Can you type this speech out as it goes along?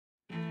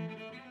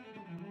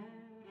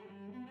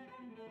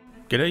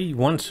G'day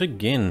once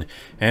again,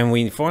 and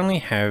we finally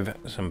have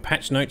some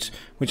patch notes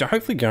which are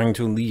hopefully going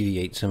to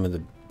alleviate some of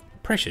the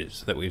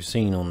pressures that we've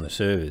seen on the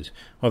servers.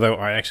 Although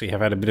I actually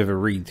have had a bit of a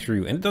read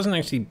through, and it doesn't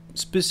actually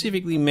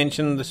specifically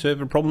mention the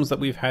server problems that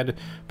we've had,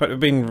 but we've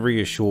been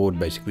reassured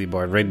basically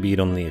by Redbeard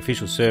on the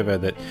official server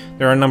that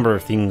there are a number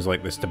of things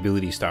like the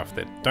stability stuff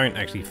that don't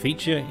actually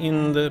feature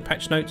in the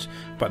patch notes,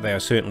 but they are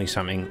certainly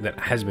something that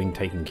has been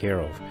taken care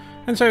of.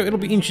 And so it'll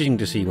be interesting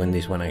to see when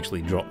this one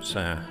actually drops,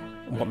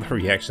 what the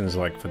reaction's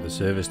like for the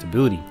server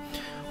stability.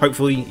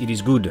 Hopefully it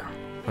is good.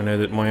 I know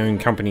that my own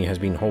company has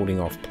been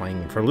holding off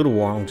playing for a little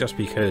while just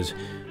because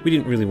we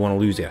didn't really want to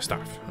lose our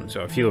stuff, and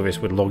so a few of us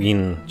would log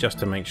in just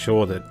to make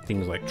sure that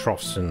things like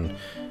troughs and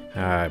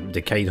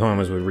decay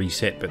timers were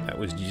reset, but that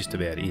was just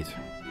about it.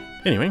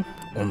 Anyway,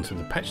 on to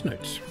the patch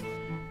notes.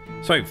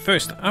 So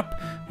first up,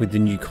 with the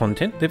new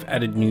content, they've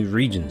added new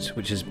regions,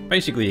 which is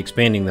basically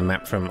expanding the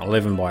map from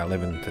 11 by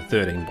 11 to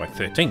 13 by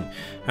 13.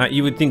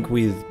 You would think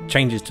with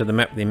changes to the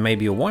map there may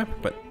be a wipe,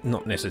 but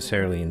not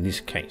necessarily in this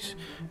case.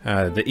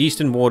 The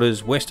eastern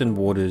waters, western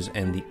waters,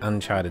 and the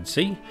uncharted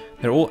sea,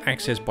 they're all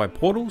accessed by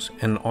portals,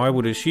 and I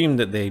would assume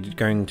that they're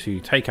going to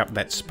take up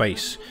that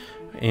space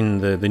in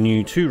the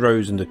new 2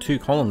 rows and the 2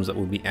 columns that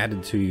will be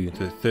added to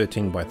the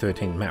 13 by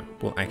 13 map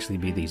will actually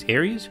be these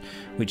areas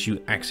which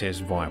you access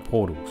via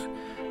portals.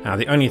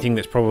 The only thing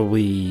that's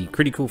probably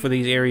critical for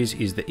these areas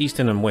is the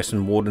eastern and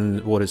western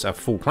waters are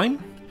full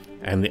claim,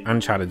 and the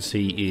uncharted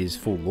sea is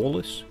full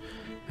lawless.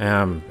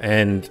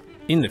 And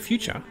in the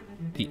future,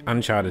 the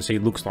uncharted sea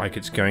looks like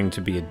it's going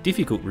to be a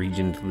difficult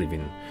region to live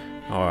in.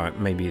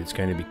 Maybe it's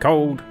going to be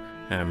cold.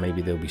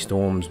 Maybe there'll be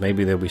storms,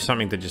 maybe there'll be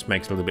something that just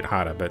makes it a little bit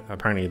harder, but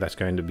apparently that's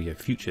going to be a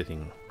future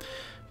thing.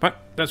 But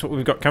that's what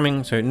we've got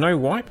coming, so no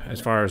wipe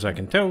as far as I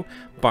can tell,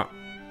 but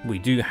we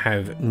do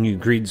have new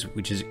grids,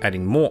 which is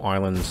adding more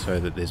islands so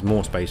that there's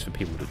more space for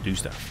people to do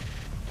stuff.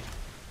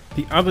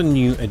 The other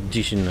new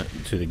addition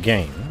to the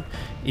game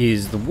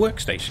is the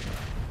workstation.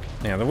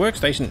 Now the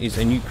workstation is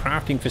a new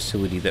crafting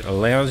facility that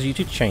allows you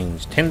to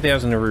change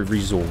 10,000 of a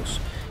resource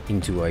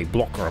into a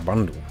block or a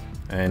bundle.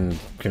 And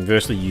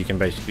conversely, you can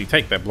basically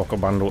take that block or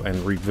bundle and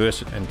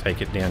reverse it and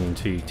take it down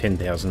into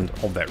 10,000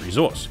 of that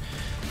resource.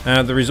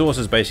 The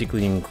resources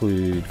basically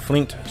include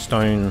flint,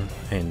 stone,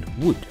 and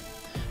wood.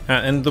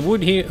 And the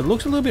wood here, it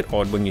looks a little bit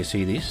odd when you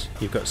see this.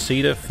 You've got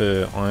cedar,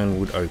 fir,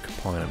 ironwood, oak,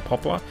 pine, and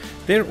poplar.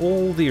 They're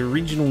all the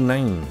original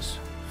names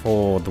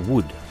for the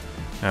wood,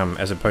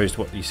 as opposed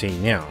to what you see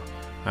now.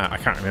 I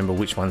can't remember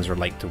which ones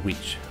relate to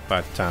which,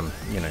 but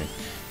you know,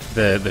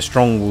 the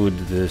strong wood,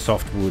 the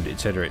soft wood,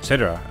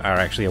 etc., are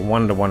actually a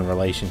one-to-one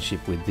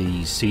relationship with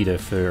the cedar,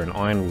 fir, and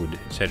ironwood,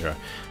 etc.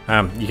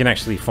 You can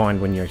actually find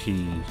when you're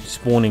actually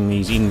spawning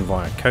these in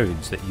via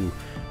codes that you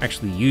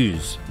actually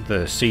use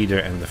the cedar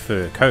and the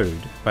fir code,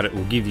 but it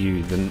will give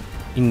you the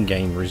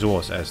in-game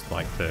resource as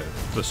like the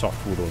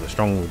soft wood or the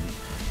strong wood,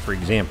 for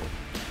example.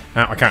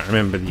 I can't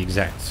remember the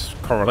exact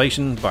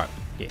correlation, but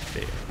yeah,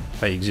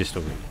 they exist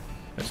already.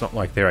 It's not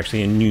like they're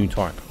actually a new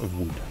type of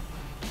wood.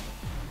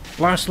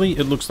 Lastly,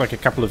 it looks like a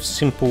couple of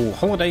simple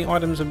holiday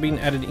items have been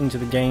added into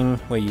the game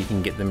where you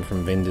can get them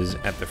from vendors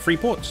at the free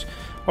ports.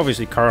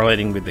 Obviously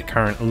correlating with the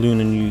current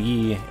Lunar New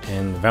Year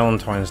and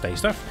Valentine's Day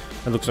stuff,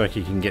 it looks like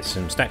you can get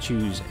some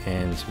statues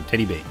and some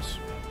teddy bears.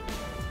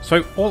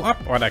 So all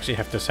up, I'd actually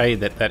have to say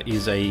that that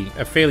is a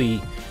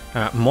fairly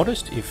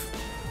modest, if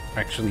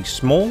actually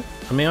small,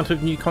 amount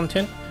of new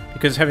content.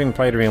 Because having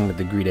played around with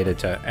the grid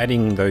editor,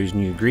 adding those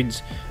new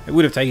grids, it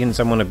would have taken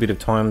someone a bit of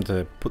time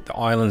to put the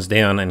islands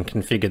down and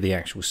configure the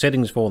actual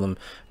settings for them,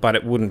 but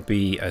it wouldn't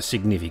be a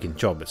significant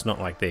job. It's not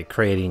like they're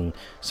creating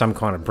some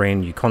kind of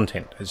brand new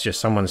content. It's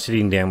just someone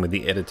sitting down with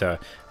the editor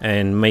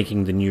and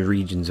making the new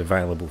regions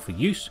available for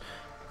use.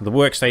 The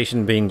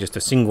workstation being just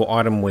a single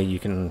item where you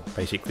can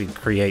basically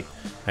create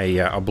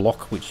a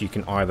block which you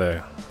can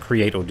either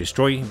create or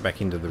destroy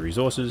back into the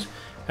resources,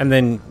 and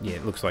then yeah,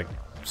 it looks like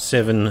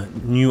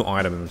 7 new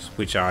items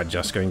which are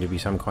just going to be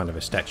some kind of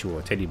a statue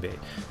or a teddy bear.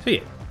 So yeah,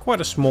 quite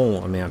a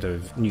small amount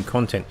of new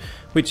content,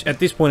 which at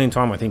this point in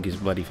time I think is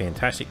bloody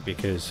fantastic,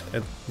 because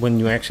when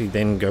you actually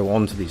then go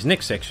on to this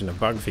next section of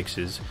bug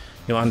fixes,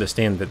 you'll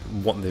understand that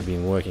what they've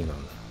been working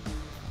on.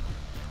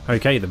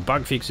 Okay, the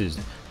bug fixes.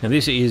 Now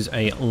this is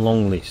a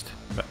long list,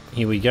 but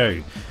here we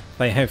go.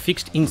 They have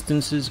fixed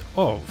instances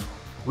of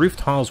roof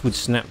tiles would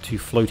snap to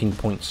floating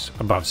points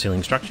above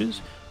ceiling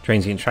structures.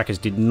 Transient trackers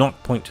did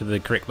not point to the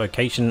correct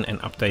location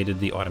and updated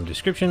the item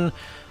description.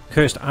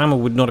 Cursed armor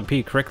would not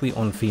appear correctly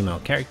on female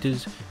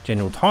characters.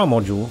 General tile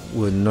module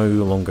were no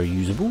longer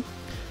usable.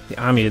 The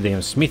Army of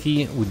the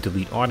Smithy would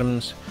delete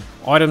items.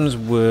 Items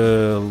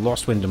were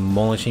lost when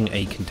demolishing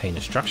a container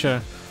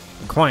structure.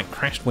 The client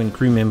crashed when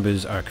crew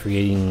members are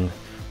creating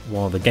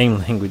while the game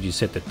language is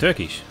set to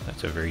Turkish.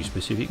 That's a very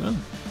specific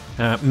one.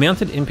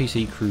 Mounted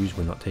NPC crews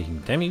were not taking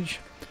damage.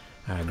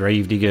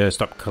 Gravedigger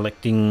stopped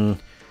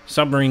collecting.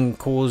 Submarine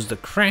caused a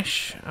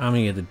crash.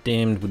 Army of the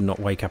Damned would not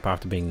wake up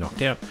after being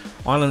knocked out.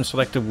 Island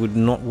Selector would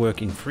not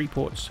work in free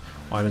ports.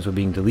 Items were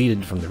being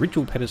deleted from the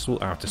ritual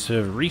pedestal after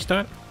server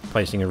restart.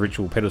 Placing a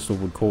ritual pedestal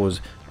would cause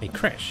a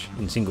crash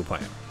in single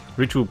player.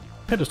 Ritual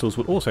pedestals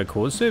would also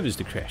cause servers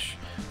to crash.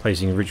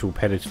 Placing a ritual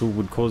pedestal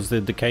would cause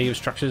the decay of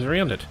structures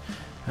around it.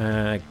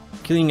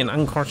 Killing an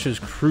unconscious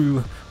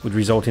crew would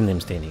result in them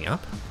standing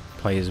up.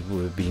 Players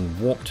were being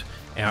warped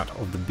out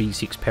of the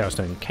B6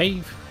 Powerstone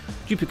Cave.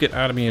 Duplicate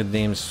Artemis of the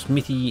Damned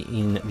Smithy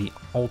in the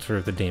Altar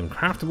of the Damned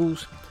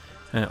Craftables.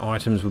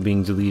 Items were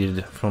being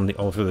deleted from the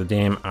Altar of the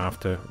Damned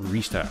after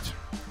restart.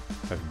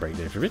 Have a break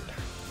there for a bit.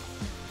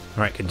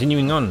 Alright,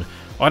 continuing on.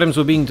 Items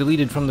were being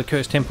deleted from the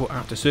Cursed Temple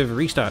after server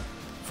restart.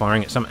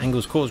 Firing at some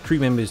angles caused crew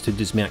members to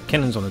dismount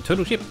cannons on the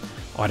turtle ship.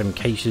 Item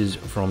caches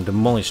from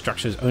demolished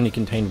structures only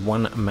contained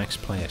one max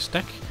player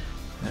stack.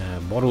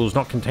 Bottles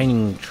not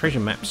containing treasure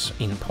maps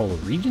in polar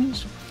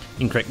regions.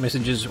 Incorrect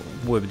messages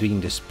were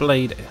being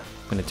displayed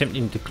when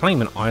attempting to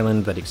claim an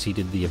island that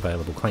exceeded the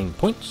available claim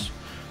points.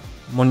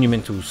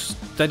 Monumental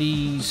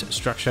Studies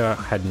structure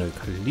had no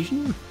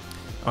collision.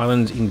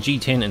 Islands in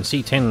G10 and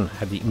C10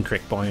 had the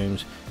incorrect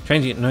biomes.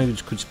 Transient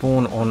nodes could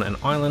spawn on an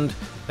island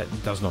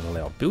that does not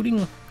allow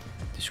building.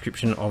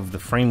 Description of the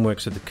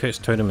frameworks of the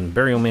Cursed Totem and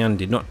Burial Mound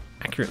did not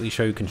accurately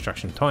show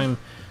construction time.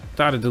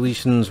 Data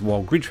deletions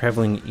while grid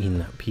travelling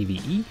in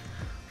PvE.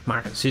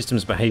 Market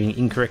systems behaving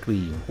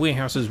incorrectly.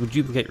 Warehouses would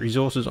duplicate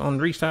resources on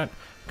restart.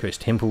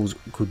 Cursed temples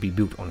could be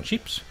built on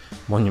ships.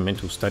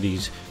 Monumental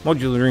Studies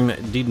modular room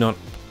did not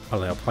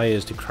allow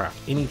players to craft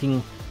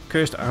anything.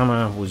 Cursed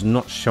armor was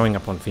not showing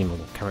up on female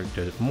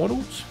character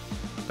models.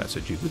 That's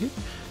a duplicate.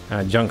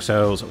 Junk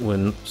sales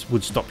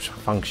would stop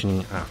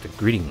functioning after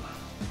gridding.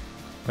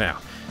 Wow.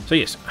 So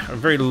yes, a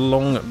very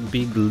long,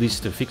 big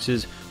list of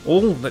fixes,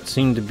 all that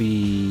seem to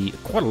be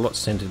quite a lot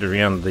centered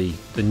around the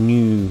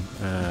new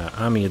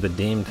Army of the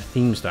Damned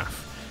theme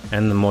stuff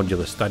and the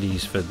modular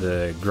studies for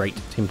the Great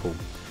Temple.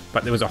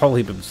 But there was a whole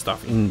heap of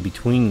stuff in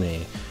between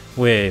there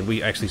where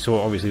we actually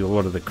saw obviously a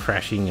lot of the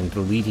crashing and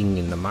deleting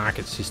in the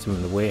market system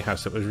and the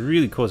warehouse that was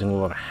really causing a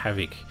lot of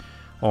havoc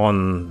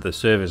on the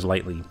servers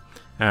lately.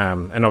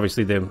 And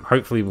obviously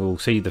hopefully we'll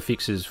see the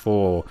fixes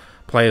for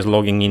players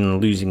logging in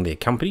and losing their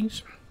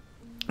companies.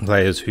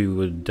 Players who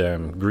would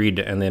grid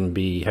and then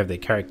have their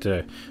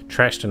character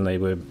trashed and they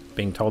were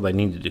being told they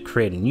needed to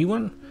create a new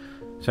one.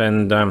 So,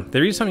 and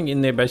there is something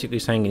in there basically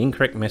saying an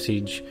incorrect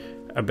message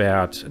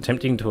about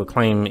attempting to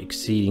claim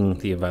exceeding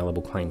the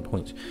available claim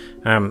points.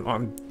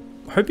 I'm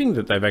hoping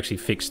that they've actually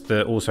fixed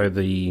also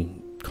the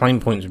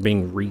claim points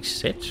being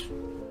reset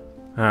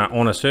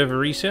on a server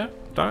reset.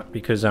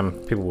 Because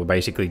people were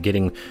basically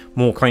getting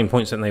more claim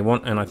points than they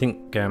want, and I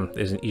think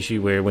there's an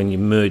issue where when you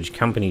merge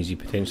companies you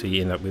potentially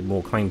end up with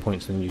more claim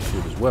points than you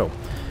should as well.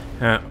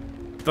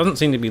 Doesn't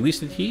seem to be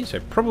listed here, so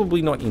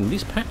probably not in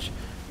this patch,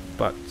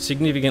 but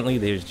significantly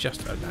there's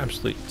just an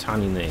absolute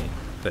ton in there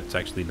that's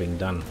actually being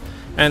done.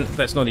 And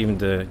that's not even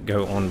to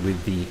go on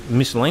with the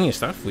miscellaneous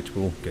stuff, which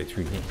we'll go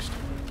through next.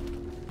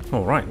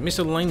 Alright,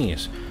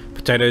 miscellaneous.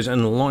 Potatoes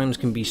and limes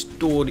can be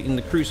stored in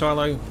the crew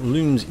silo.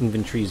 Loom's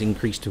inventory is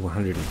increased to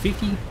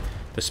 150.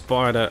 The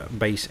spider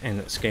base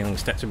and scaling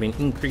stats have been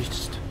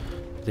increased.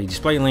 The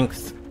display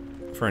length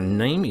for a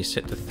name is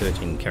set to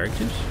 13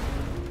 characters.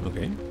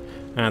 Okay.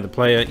 The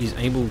player is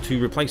able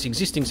to replace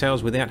existing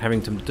sails without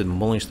having to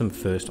demolish them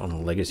first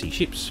on legacy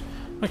ships.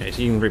 Okay,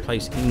 so you can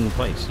replace in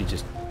place. You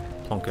just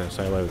plonk a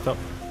sail over the top.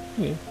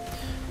 Okay.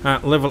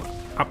 Level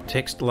up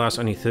text lasts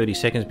only 30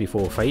 seconds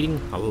before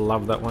fading. I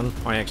love that one.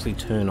 I actually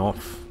turn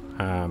off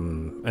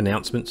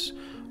announcements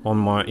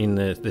on in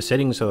the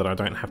settings so that I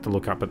don't have to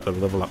look up at the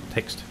level up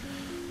text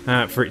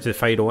for it to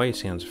fade away.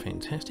 Sounds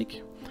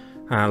fantastic.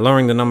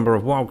 Lowering the number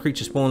of wild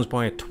creature spawns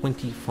by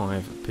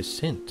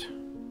 25%.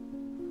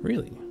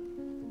 Really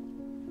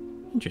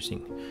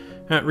interesting.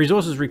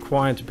 Resources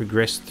required to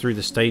progress through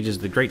the stages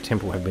of the Great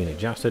Temple have been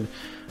adjusted.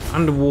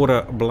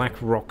 Underwater black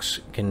rocks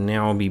can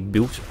now be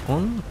built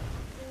on.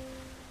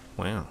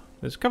 Wow.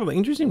 There's a couple of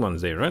interesting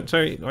ones there, right? So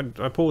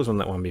I paused on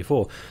that one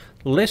before.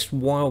 Less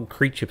wild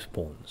creature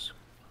spawns.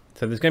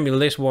 So there's going to be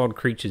less wild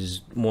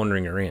creatures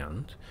wandering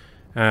around.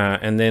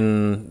 And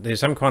then there's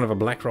some kind of a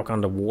black rock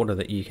underwater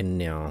that you can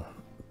now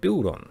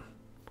build on.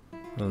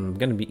 I'm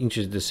going to be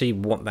interested to see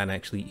what that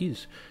actually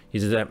is.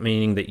 Is that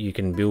meaning that you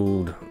can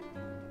build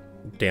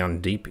down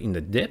deep in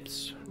the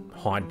depths?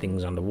 Hide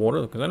things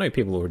underwater? Because I know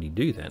people already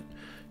do that.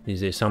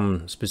 Is there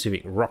some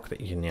specific rock that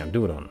you can now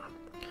do it on?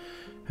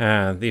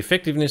 The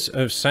effectiveness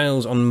of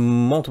sails on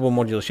multiple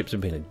modular ships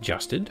have been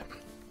adjusted.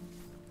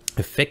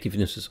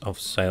 Effectiveness of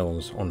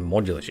sails on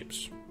modular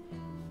ships.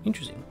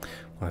 Interesting.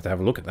 We'll have to have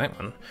a look at that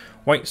one.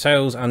 Weight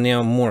sails are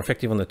now more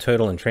effective on the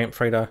Turtle and Tramp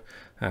Freighter.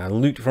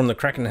 Loot from the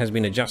Kraken has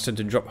been adjusted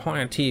to drop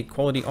higher tier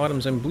quality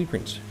items and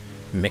blueprints.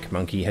 Mech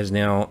Monkey has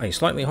now a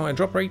slightly higher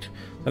drop rate.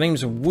 The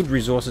names of wood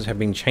resources have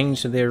been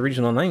changed to their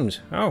original names.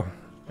 Oh,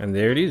 and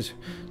there it is.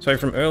 So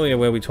from earlier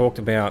where we talked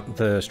about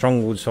the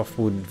strongwood,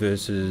 softwood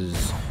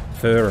versus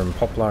fir and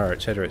poplar,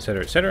 etc,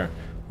 etc, etc,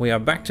 we are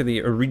back to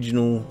the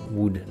original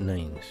wood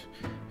names.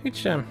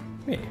 Which, yeah,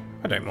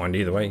 I don't mind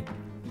either way.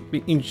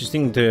 Be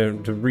interesting to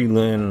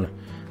relearn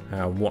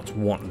what's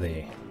what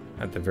there,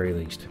 at the very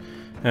least.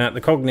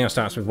 The cog now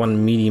starts with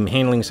 1 medium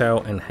handling sail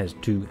and has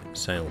 2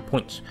 sail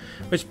points,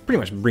 which pretty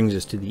much brings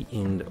us to the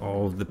end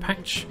of the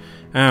patch.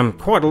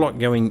 Quite a lot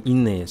going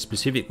in there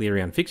specifically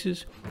around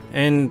fixes,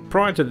 and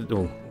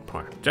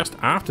just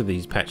after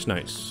these patch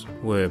notes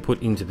were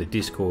put into the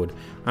Discord,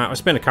 I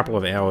spent a couple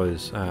of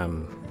hours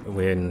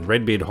when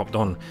Redbeard hopped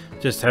on,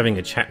 just having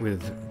a chat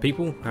with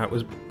people. It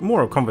was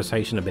more a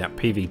conversation about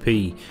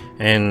PvP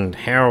and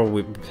how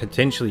we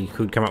potentially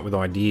could come up with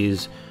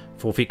ideas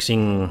for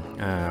fixing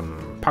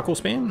puckle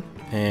spam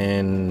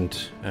and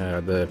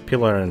the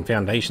pillar and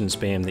foundation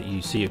spam that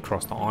you see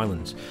across the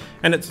islands.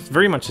 And it's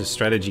very much a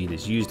strategy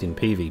that's used in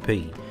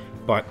PvP,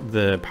 but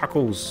the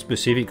puckles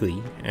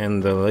specifically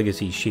and the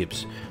legacy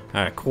ships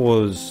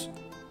cause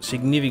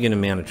significant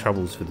amount of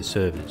troubles for the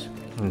servers.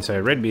 And so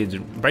Redbeard's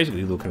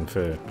basically looking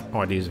for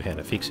ideas of how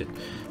to fix it.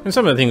 And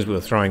some of the things we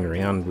were throwing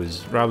around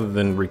was, rather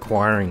than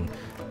requiring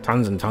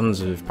tons and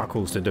tons of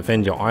puckles to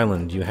defend your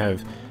island, you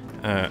have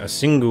a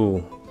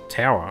single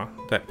tower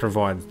that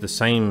provides the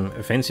same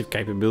offensive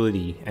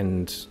capability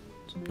and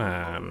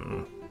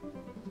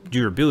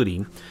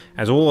durability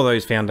as all of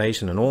those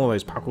foundation and all of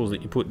those puckles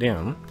that you put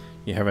down.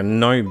 You have a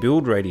no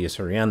build radius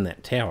around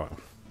that tower.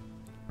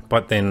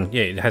 But then,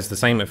 yeah, it has the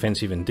same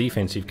offensive and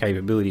defensive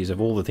capabilities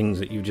of all the things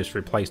that you've just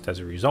replaced as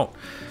a result.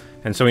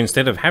 And so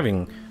instead of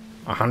having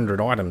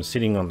 100 items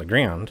sitting on the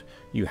ground,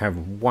 you have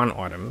one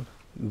item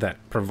that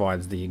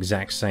provides the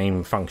exact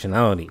same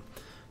functionality.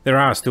 There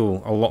are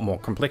still a lot more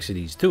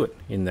complexities to it,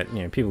 in that,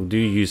 you know, people do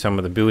use some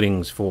of the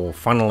buildings for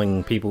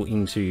funneling people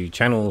into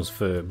channels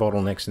for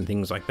bottlenecks and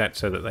things like that,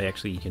 so that they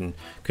actually can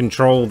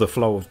control the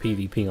flow of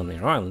PvP on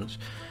their islands.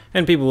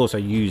 And people also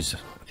use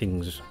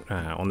things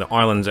on the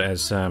islands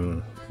as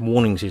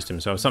warning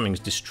systems. So if something's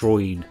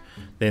destroyed,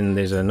 then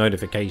there's a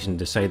notification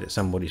to say that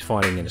somebody's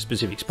fighting in a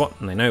specific spot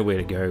and they know where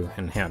to go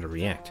and how to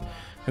react.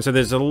 And so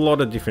there's a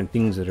lot of different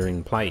things that are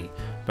in play.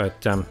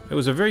 But it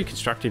was a very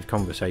constructive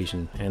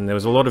conversation, and there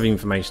was a lot of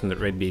information that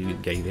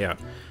Redbeard gave out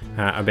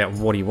about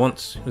what he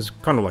wants. It was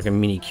kind of like a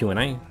mini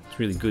Q&A. It's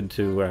really good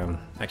to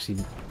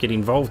actually get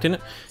involved in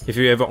it. If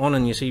you're ever on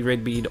and you see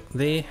Redbeard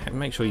there,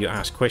 make sure you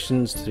ask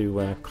questions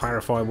to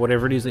clarify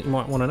whatever it is that you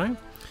might want to know.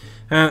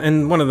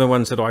 And one of the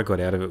ones that I got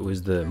out of it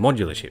was the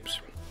modular ships.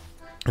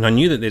 And I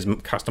knew that there's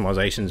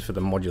customizations for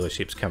the modular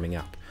ships coming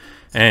up.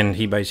 And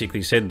he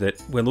basically said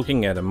that we're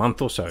looking at a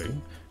month or so,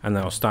 and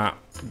they'll start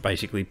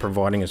basically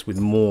providing us with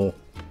more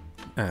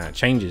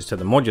changes to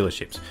the modular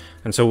ships.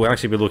 And so we'll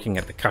actually be looking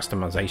at the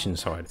customization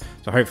side.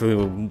 So hopefully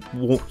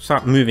we'll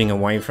start moving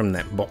away from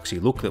that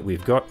boxy look that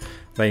we've got.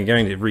 They're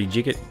going to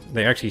rejig it.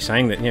 They're actually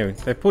saying that, you know,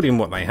 they've put in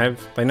what they have.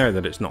 They know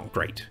that it's not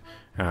great.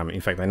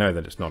 In fact, they know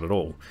that it's not at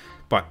all.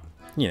 But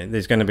you know,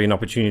 there's going to be an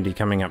opportunity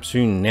coming up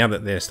soon, now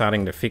that they're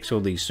starting to fix all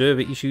these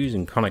server issues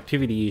and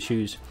connectivity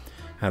issues.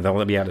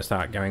 They'll be able to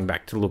start going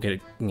back to look at,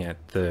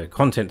 the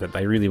content that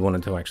they really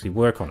wanted to actually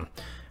work on.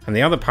 And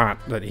the other part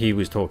that he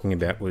was talking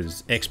about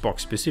was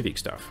Xbox specific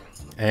stuff.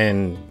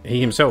 And he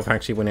himself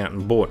actually went out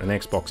and bought an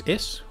Xbox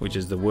S, which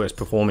is the worst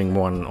performing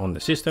one on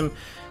the system.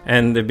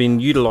 And they've been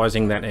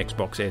utilizing that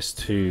Xbox S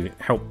to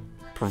help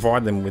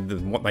provide them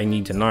with what they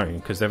need to know,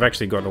 because they've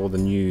actually got all the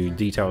new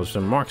details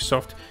from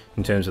Microsoft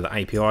in terms of the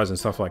APIs and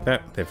stuff like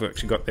that. They've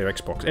actually got their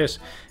Xbox S,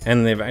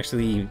 and they've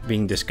actually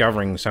been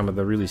discovering some of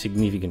the really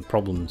significant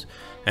problems.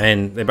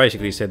 And they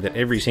basically said that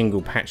every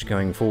single patch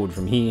going forward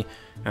from here,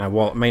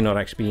 while it may not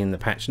actually be in the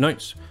patch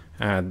notes,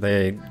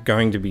 they're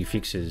going to be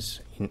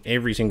fixes in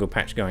every single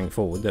patch going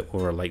forward that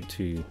will relate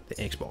to the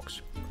Xbox.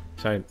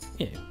 So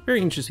yeah, very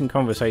interesting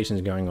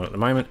conversations going on at the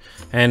moment,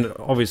 and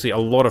obviously a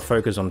lot of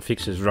focus on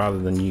fixes rather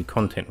than new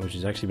content, which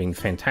has actually been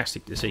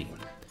fantastic to see.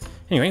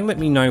 Anyway, let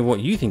me know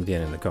what you think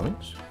down in the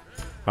comments.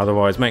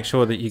 Otherwise, make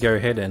sure that you go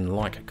ahead and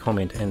like,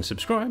 comment and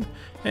subscribe,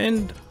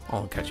 and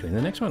I'll catch you in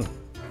the next one.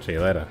 See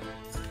you later.